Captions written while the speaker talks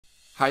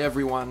Hi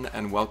everyone,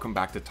 and welcome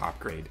back to Top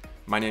Grade.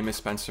 My name is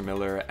Spencer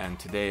Miller, and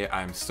today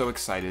I'm so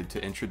excited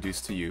to introduce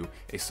to you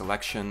a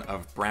selection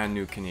of brand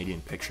new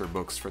Canadian picture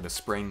books for the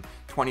spring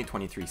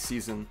 2023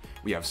 season.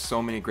 We have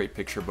so many great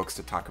picture books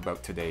to talk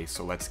about today,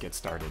 so let's get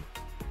started.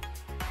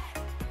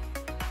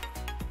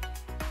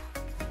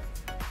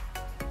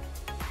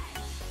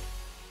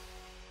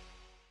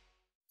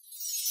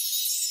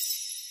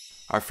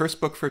 Our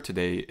first book for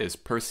today is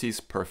Percy's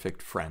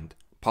Perfect Friend,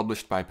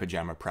 published by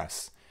Pajama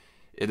Press.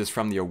 It is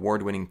from the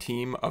award-winning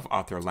team of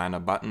author Lana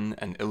Button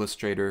and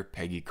illustrator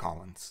Peggy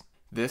Collins.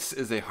 This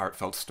is a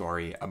heartfelt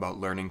story about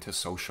learning to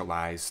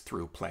socialize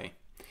through play.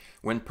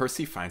 When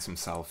Percy finds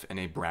himself in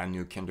a brand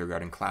new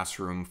kindergarten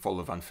classroom full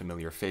of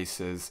unfamiliar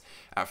faces,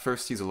 at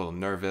first he's a little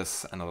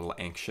nervous and a little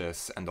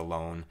anxious and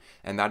alone,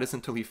 and that is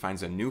until he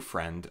finds a new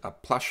friend, a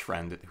plush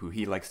friend who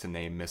he likes to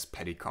name Miss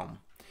Pettycomb.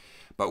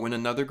 But when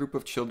another group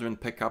of children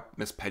pick up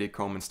Miss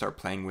Pettycomb and start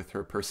playing with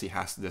her, Percy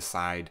has to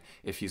decide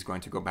if he's going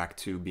to go back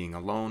to being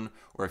alone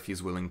or if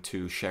he's willing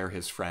to share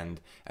his friend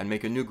and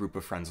make a new group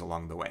of friends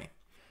along the way.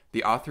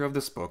 The author of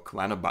this book,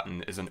 Lana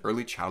Button, is an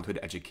early childhood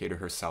educator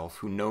herself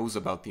who knows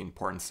about the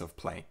importance of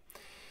play.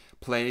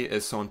 Play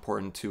is so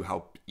important to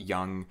help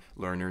young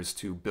learners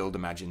to build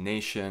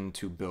imagination,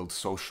 to build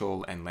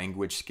social and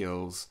language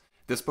skills.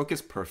 This book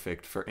is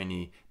perfect for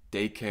any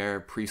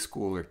daycare,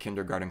 preschool, or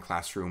kindergarten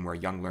classroom where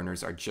young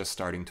learners are just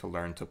starting to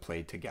learn to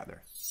play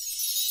together.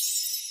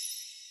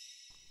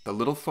 The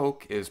Little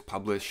Folk is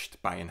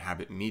published by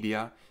Inhabit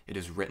Media. It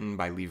is written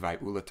by Levi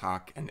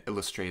Ulatok and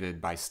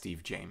illustrated by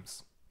Steve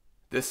James.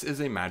 This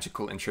is a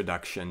magical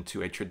introduction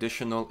to a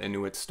traditional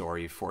Inuit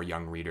story for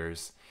young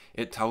readers.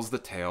 It tells the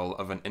tale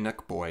of an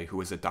Inuk boy who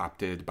is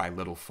adopted by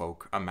Little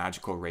Folk, a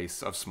magical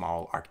race of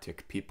small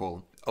Arctic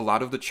people. A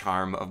lot of the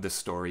charm of this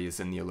story is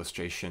in the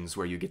illustrations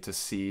where you get to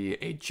see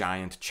a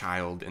giant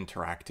child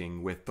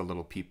interacting with the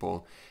little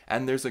people,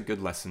 and there's a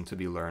good lesson to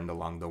be learned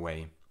along the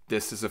way.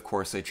 This is of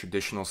course a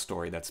traditional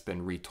story that's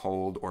been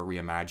retold or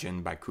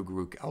reimagined by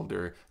Kugaruk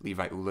elder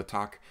Levi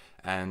Ulatok,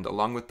 and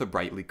along with the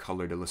brightly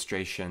colored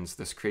illustrations,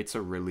 this creates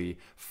a really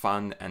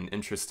fun and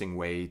interesting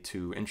way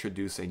to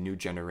introduce a new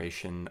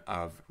generation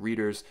of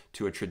readers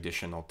to a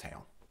traditional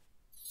tale.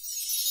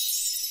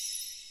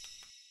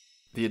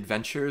 The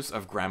Adventures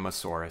of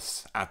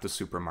Grandmasaurus at the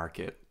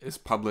Supermarket is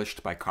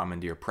published by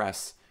Commandeer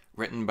Press,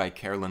 written by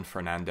Carolyn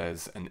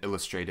Fernandez and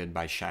illustrated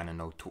by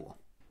Shannon O'Toole.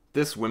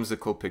 This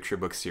whimsical picture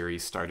book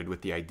series started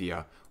with the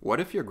idea, what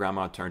if your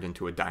grandma turned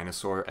into a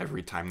dinosaur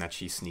every time that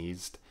she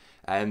sneezed?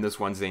 And this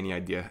one zany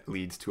idea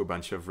leads to a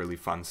bunch of really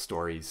fun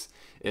stories.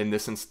 In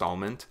this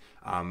installment,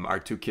 our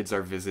two kids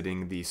are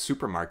visiting the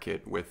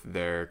supermarket with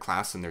their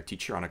class and their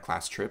teacher on a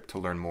class trip to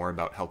learn more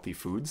about healthy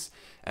foods,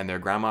 and their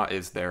grandma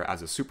is there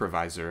as a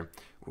supervisor.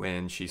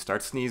 When she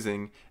starts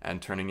sneezing and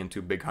turning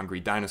into big hungry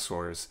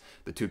dinosaurs,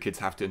 the two kids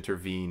have to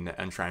intervene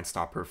and try and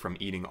stop her from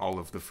eating all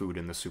of the food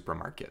in the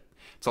supermarket.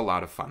 It's a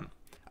lot of fun.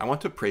 I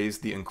want to praise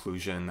the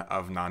inclusion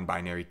of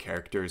non-binary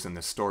characters in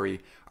this story,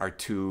 our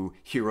two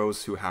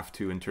heroes who have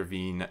to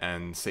intervene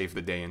and save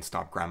the day and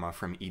stop Grandma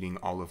from eating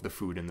all of the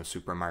food in the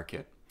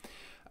supermarket.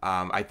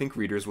 I think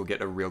readers will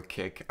get a real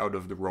kick out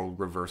of the role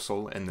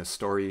reversal in this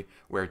story,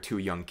 where two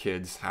young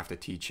kids have to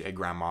teach a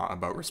grandma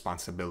about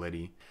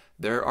responsibility.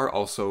 There are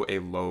also a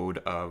load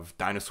of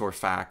dinosaur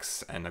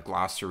facts and a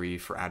glossary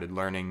for added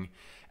learning,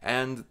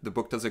 and the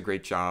book does a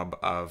great job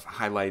of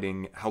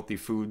highlighting healthy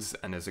foods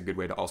and is a good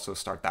way to also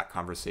start that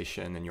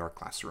conversation in your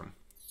classroom.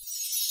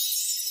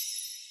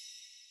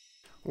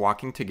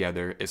 Walking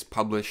Together is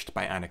published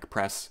by Anik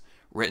Press,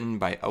 written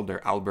by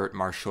Elder Albert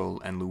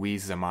Marshall and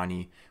Louise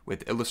Zamani,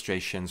 with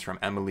illustrations from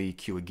Emily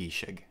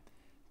Kiwagishig.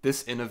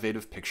 This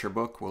innovative picture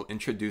book will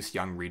introduce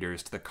young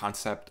readers to the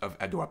concept of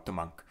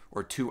Eduaptamunk,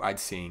 or two-eyed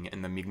seeing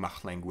in the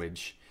Mi'kmaq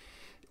language.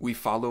 We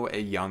follow a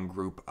young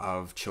group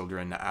of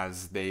children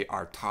as they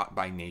are taught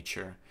by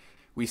nature.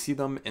 We see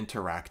them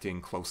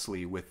interacting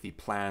closely with the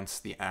plants,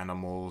 the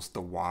animals,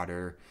 the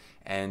water,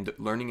 and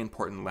learning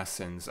important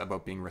lessons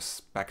about being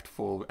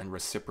respectful and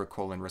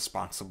reciprocal and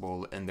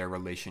responsible in their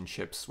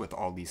relationships with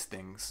all these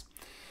things.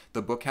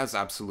 The book has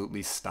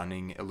absolutely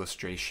stunning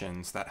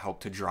illustrations that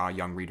help to draw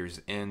young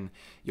readers in.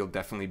 You'll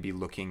definitely be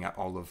looking at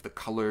all of the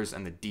colors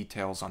and the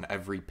details on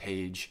every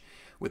page.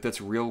 With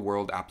its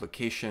real-world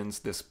applications,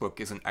 this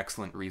book is an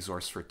excellent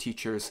resource for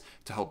teachers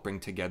to help bring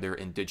together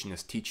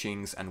Indigenous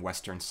teachings and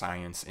Western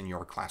science in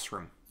your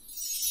classroom.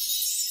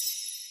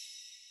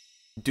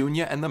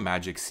 Dounia and the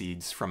Magic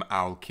Seeds from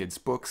Owl Kids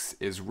Books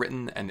is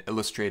written and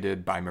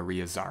illustrated by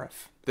Maria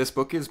Zarif. This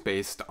book is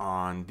based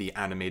on the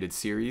animated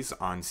series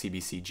on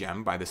CBC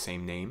Gem by the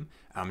same name,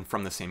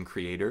 from the same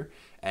creator,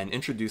 and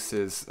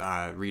introduces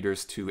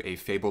readers to a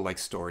fable-like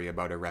story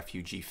about a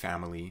refugee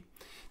family.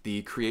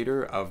 The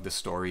creator of the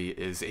story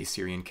is a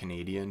Syrian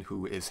Canadian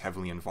who is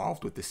heavily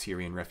involved with the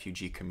Syrian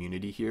refugee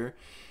community here,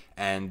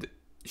 and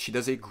she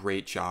does a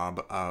great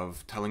job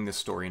of telling the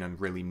story in a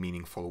really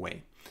meaningful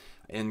way.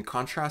 In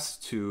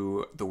contrast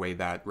to the way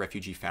that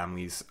refugee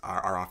families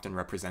are often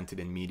represented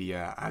in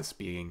media as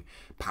being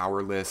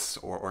powerless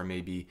or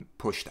maybe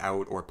pushed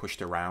out or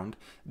pushed around,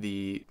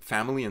 the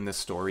family in this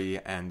story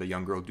and the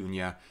young girl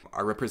Dounia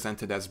are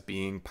represented as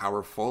being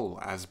powerful,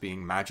 as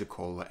being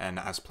magical, and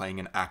as playing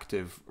an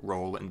active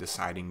role in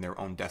deciding their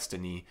own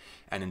destiny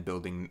and in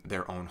building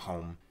their own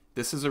home.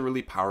 This is a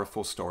really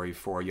powerful story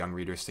for young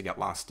readers to get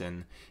lost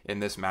in. In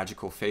this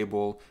magical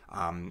fable,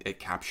 it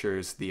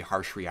captures the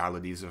harsh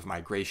realities of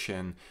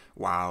migration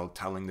while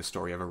telling the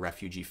story of a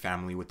refugee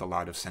family with a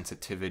lot of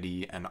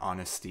sensitivity and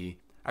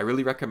honesty. I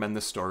really recommend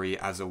this story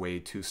as a way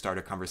to start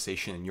a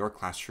conversation in your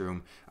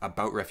classroom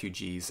about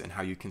refugees and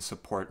how you can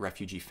support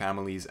refugee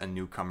families and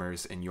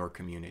newcomers in your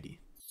community.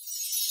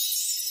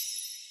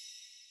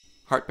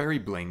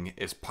 Heartberry Bling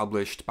is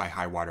published by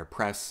Highwater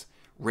Press,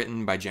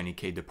 written by Jenny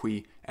K.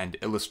 Dupuy, and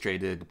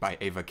illustrated by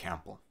Ava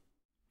Campbell.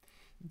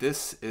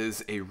 This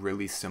is a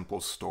really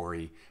simple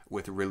story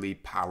with really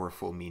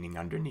powerful meaning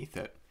underneath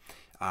it.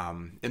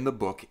 In the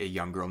book, a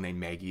young girl named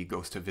Maggie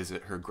goes to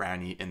visit her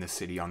granny in the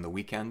city on the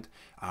weekend,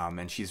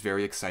 and she's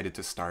very excited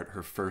to start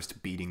her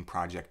first beading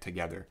project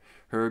together.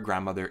 Her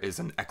grandmother is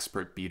an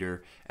expert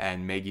beader,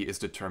 and Maggie is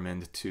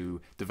determined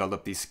to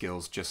develop these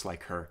skills just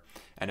like her.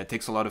 And it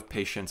takes a lot of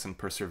patience and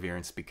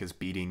perseverance because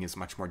beading is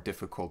much more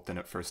difficult than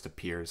it first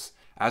appears.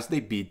 As they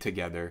bead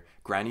together,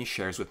 Granny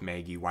shares with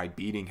Maggie why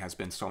beading has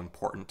been so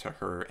important to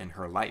her in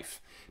her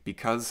life.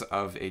 Because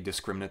of a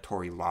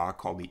discriminatory law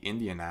called the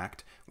Indian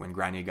Act, when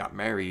Granny got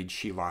married,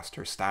 she lost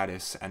her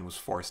status and was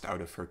forced out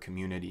of her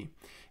community.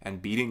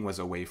 And beading was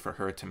a way for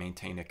her to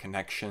maintain a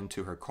connection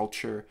to her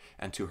culture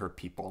and to her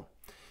people.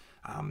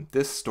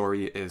 This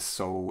story is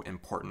so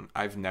important.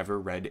 I've never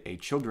read a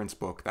children's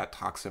book that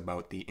talks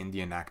about the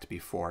Indian Act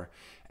before,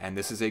 and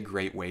this is a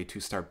great way to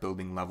start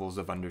building levels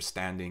of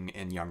understanding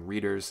in young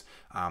readers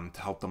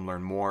to help them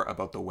learn more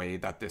about the way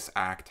that this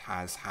act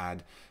has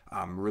had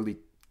really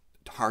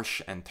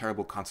harsh and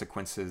terrible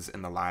consequences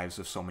in the lives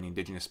of so many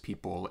Indigenous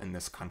people in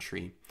this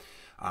country.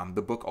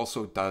 The book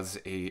also does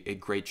a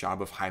great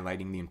job of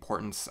highlighting the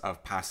importance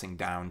of passing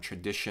down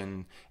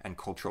tradition and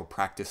cultural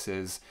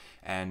practices,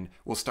 and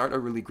will start a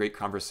really great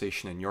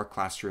conversation in your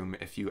classroom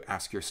if you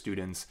ask your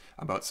students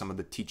about some of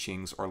the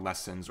teachings or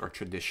lessons or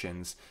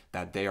traditions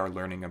that they are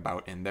learning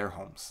about in their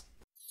homes.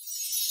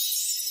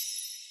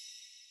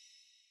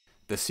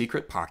 The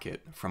Secret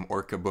Pocket from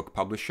Orca Book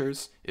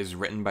Publishers is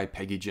written by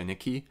Peggy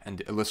Janicki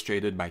and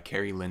illustrated by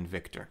Carrie Lynn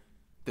Victor.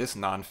 This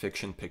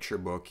nonfiction picture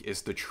book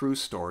is the true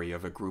story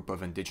of a group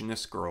of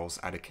Indigenous girls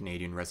at a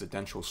Canadian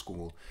residential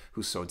school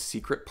who sewed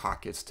secret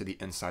pockets to the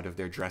inside of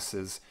their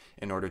dresses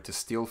in order to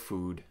steal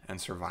food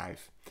and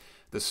survive.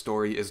 The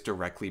story is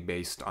directly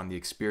based on the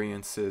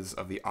experiences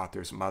of the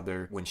author's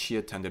mother when she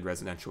attended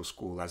residential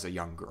school as a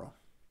young girl.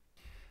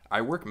 I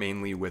work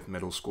mainly with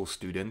middle school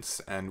students,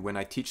 and when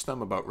I teach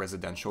them about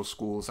residential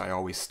schools, I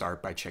always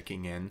start by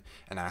checking in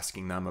and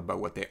asking them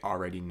about what they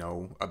already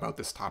know about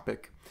this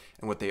topic.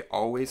 And what they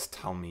always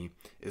tell me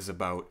is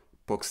about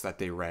books that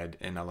they read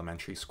in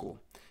elementary school.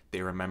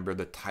 They remember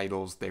the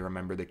titles, they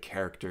remember the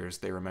characters,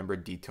 they remember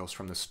details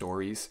from the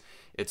stories.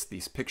 It's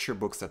these picture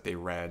books that they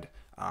read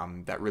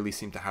that really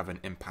seem to have an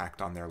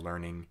impact on their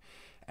learning.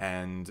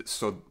 And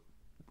so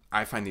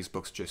I find these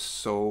books just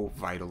so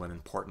vital and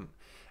important.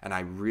 And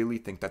I really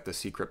think that The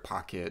Secret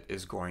Pocket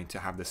is going to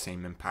have the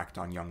same impact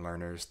on young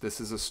learners.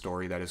 This is a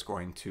story that is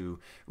going to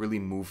really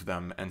move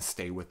them and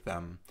stay with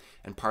them.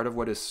 And part of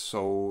what is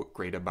so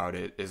great about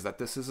it is that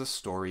this is a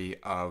story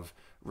of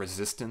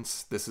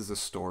resistance. This is a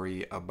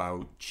story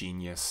about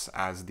genius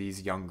as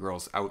these young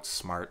girls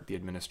outsmart the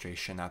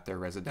administration at their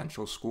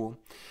residential school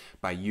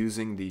by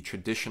using the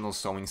traditional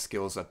sewing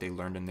skills that they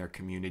learned in their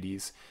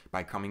communities.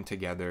 By coming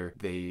together,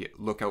 they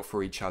look out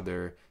for each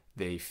other,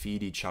 they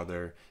feed each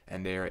other,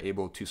 and they are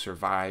able to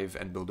survive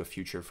and build a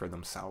future for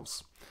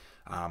themselves.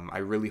 I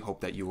really hope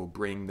that you will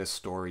bring this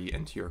story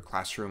into your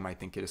classroom. I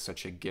think it is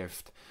such a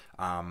gift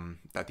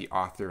that the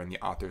author and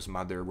the author's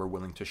mother were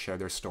willing to share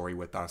their story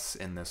with us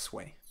in this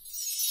way.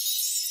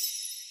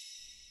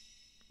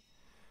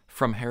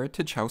 From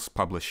Heritage House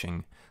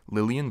Publishing,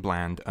 Lilian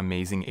Bland,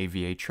 Amazing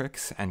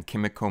Aviatrix, and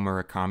Kimiko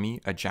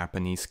Murakami, a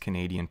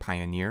Japanese-Canadian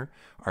pioneer,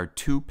 are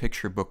two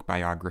picture book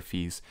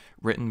biographies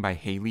written by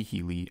Hailey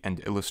Healy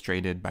and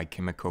illustrated by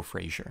Kimiko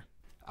Fraser.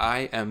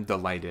 I am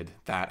delighted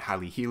that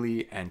Hailey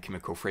Healy and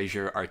Kimiko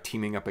Fraser are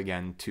teaming up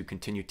again to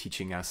continue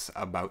teaching us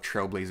about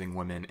trailblazing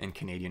women in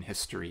Canadian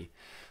history.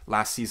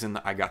 Last season,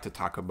 I got to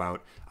talk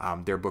about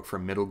their book for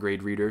middle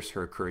grade readers,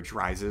 Her Courage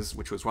Rises,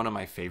 which was one of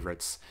my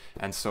favorites.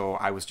 And so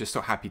I was just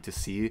so happy to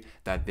see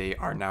that they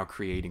are now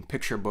creating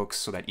picture books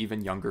so that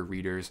even younger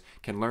readers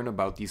can learn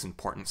about these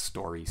important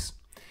stories.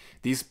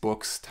 These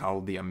books tell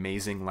the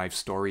amazing life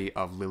story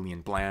of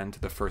Lilian Bland,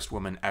 the first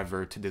woman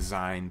ever to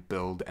design,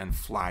 build, and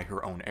fly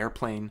her own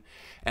airplane,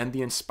 and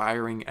the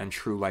inspiring and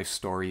true life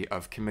story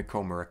of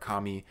Kimiko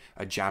Murakami,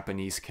 a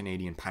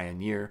Japanese-Canadian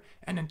pioneer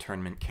and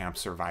internment camp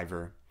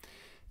survivor.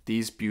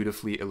 These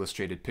beautifully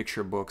illustrated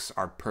picture books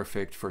are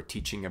perfect for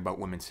teaching about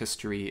women's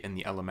history in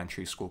the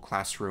elementary school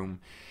classroom.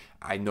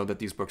 I know that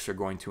these books are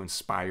going to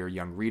inspire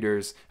young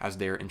readers as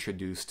they are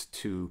introduced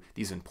to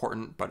these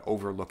important but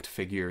overlooked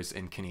figures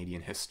in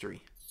Canadian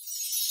history.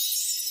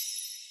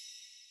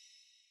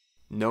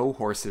 No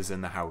Horses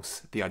in the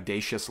House, The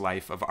Audacious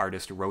Life of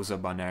Artist Rosa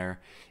Bonheur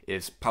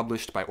is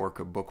published by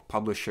Orca Book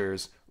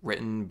Publishers,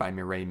 written by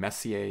Mireille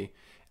Messier,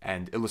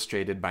 and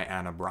illustrated by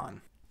Anna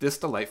Braun. This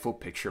delightful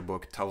picture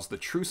book tells the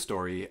true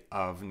story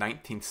of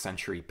 19th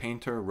century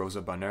painter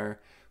Rosa Bonheur,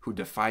 who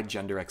defied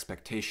gender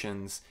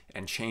expectations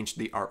and changed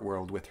the art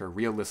world with her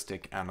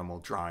realistic animal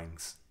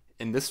drawings.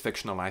 In this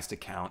fictionalized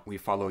account, we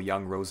follow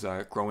young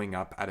Rosa growing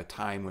up at a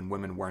time when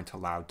women weren't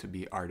allowed to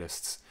be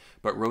artists.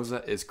 But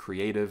Rosa is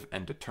creative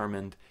and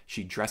determined.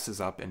 She dresses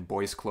up in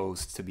boys'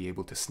 clothes to be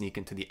able to sneak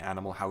into the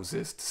animal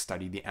houses to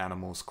study the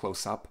animals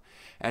close up.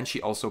 And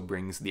she also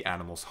brings the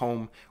animals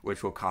home,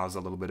 which will cause a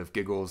little bit of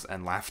giggles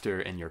and laughter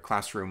in your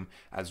classroom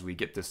as we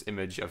get this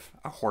image of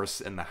a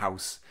horse in the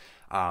house.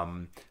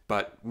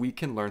 But we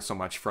can learn so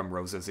much from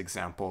Rosa's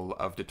example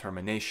of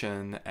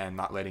determination and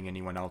not letting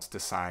anyone else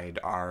decide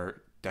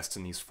our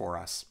destinies for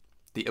us.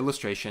 The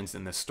illustrations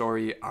in this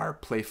story are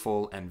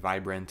playful and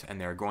vibrant,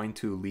 and they're going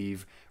to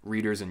leave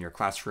readers in your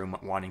classroom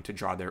wanting to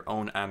draw their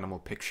own animal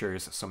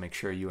pictures, so make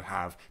sure you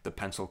have the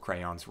pencil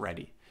crayons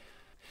ready.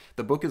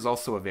 The book is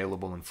also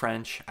available in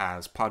French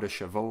as Pas de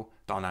chevaux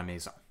dans la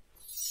maison.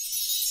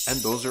 And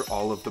those are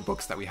all of the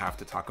books that we have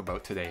to talk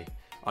about today.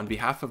 On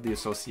behalf of the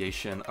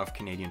Association of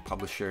Canadian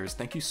Publishers,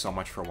 thank you so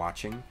much for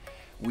watching.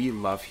 We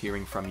love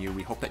hearing from you.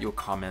 We hope that you'll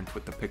comment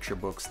with the picture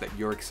books that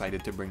you're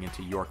excited to bring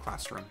into your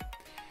classroom.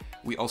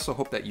 We also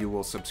hope that you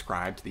will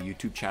subscribe to the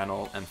YouTube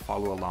channel and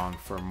follow along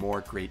for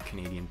more great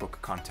Canadian book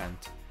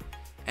content.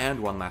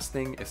 And one last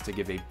thing is to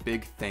give a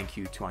big thank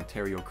you to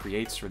Ontario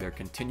Creates for their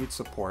continued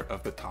support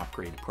of the Top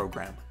Grade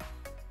program.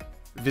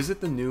 Visit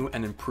the new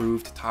and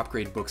improved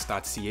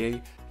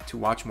topgradebooks.ca to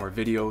watch more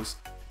videos,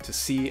 to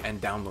see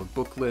and download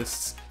book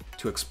lists,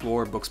 to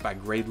explore books by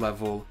grade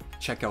level,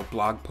 check out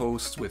blog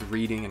posts with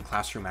reading and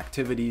classroom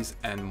activities,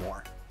 and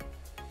more.